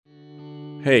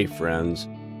Hey, friends.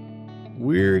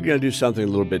 We're going to do something a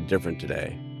little bit different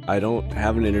today. I don't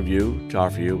have an interview to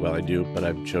offer you. Well, I do, but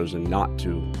I've chosen not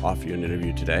to offer you an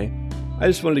interview today. I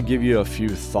just wanted to give you a few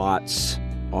thoughts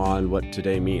on what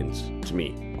today means to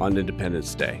me on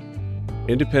Independence Day.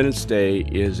 Independence Day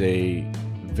is a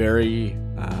very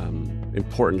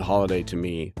important holiday to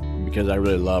me because I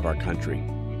really love our country.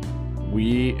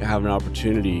 We have an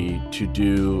opportunity to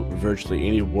do virtually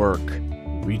any work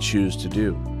we choose to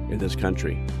do in this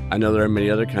country. I know there are many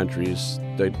other countries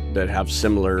that have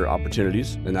similar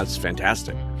opportunities, and that's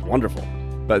fantastic, wonderful.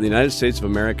 But in the United States of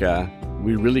America,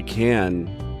 we really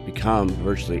can become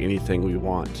virtually anything we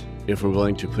want if we're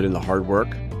willing to put in the hard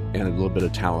work and a little bit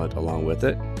of talent along with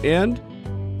it, and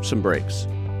some breaks.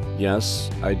 Yes,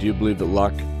 I do believe that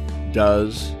luck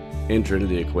does enter into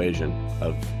the equation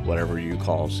of whatever you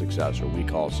call success or we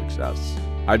call success.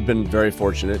 I've been very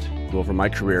fortunate over my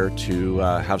career to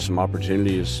have some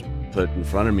opportunities put in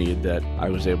front of me that I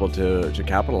was able to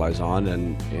capitalize on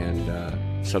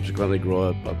and subsequently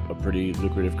grow a pretty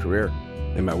lucrative career.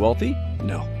 Am I wealthy?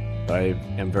 No, but I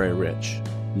am very rich.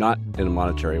 Not in a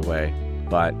monetary way,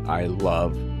 but I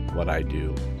love what I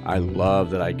do. I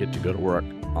love that I get to go to work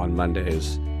on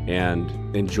Mondays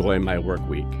and enjoy my work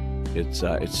week.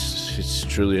 It's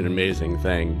truly an amazing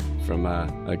thing from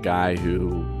a guy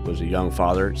who was a young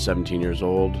father, 17 years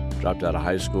old, dropped out of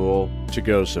high school to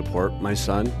go support my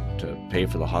son, to pay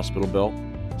for the hospital bill,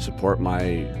 support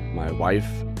my wife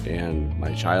and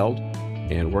my child,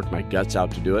 and work my guts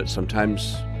out to do it,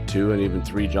 sometimes 2 and even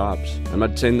 3 jobs. I'm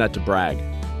not saying that to brag.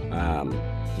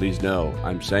 Please know,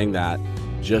 I'm saying that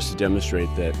just to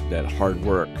demonstrate that hard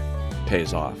work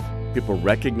pays off. People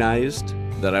recognized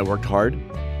that I worked hard,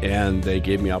 and they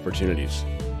gave me opportunities.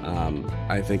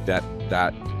 I think that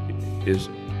is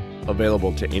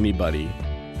available to anybody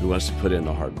who wants to put in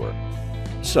the hard work.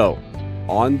 So,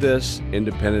 on this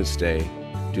Independence Day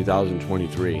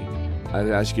 2023, I'd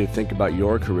ask you to think about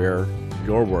your career,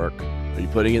 your work. Are you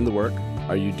putting in the work?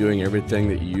 Are you doing everything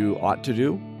that you ought to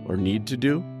do, or need to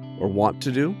do, or want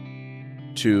to do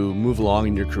to move along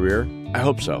in your career? I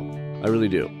hope so. I really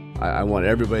do. I want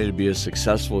everybody to be as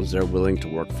successful as they're willing to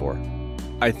work for.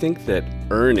 I think that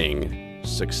earning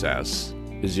success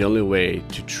is the only way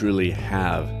to truly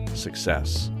have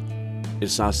success.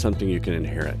 It's not something you can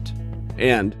inherit.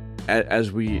 And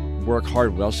as we work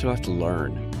hard, we also have to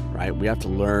learn, right? We have to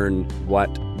learn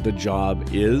what the job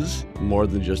is, more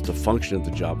than just the function of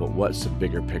the job, but what's the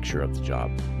bigger picture of the job.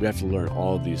 We have to learn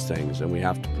all of these things, and we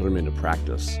have to put them into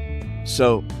practice.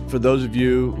 So for those of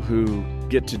you who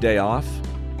get today off,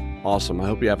 awesome. I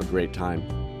hope you have a great time.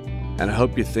 And I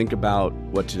hope you think about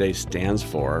what today stands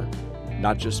for,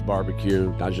 not just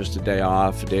barbecue, not just a day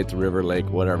off, a day at the river, lake,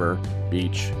 whatever,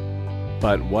 beach,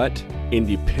 but what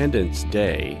Independence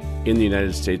Day in the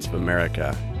United States of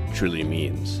America truly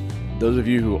means. Those of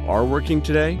you who are working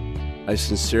today, I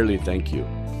sincerely thank you.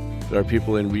 There are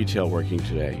people in retail working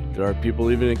today. There are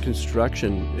people even in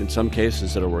construction, in some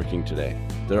cases, that are working today.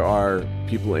 There are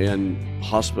people in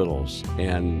hospitals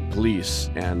and police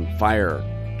and fire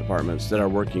departments that are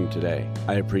working today.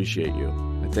 I appreciate you.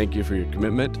 I thank you for your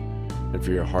commitment and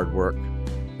for your hard work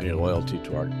and your loyalty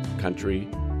to our country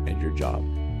and your job.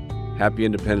 Happy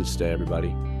Independence Day,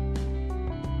 everybody.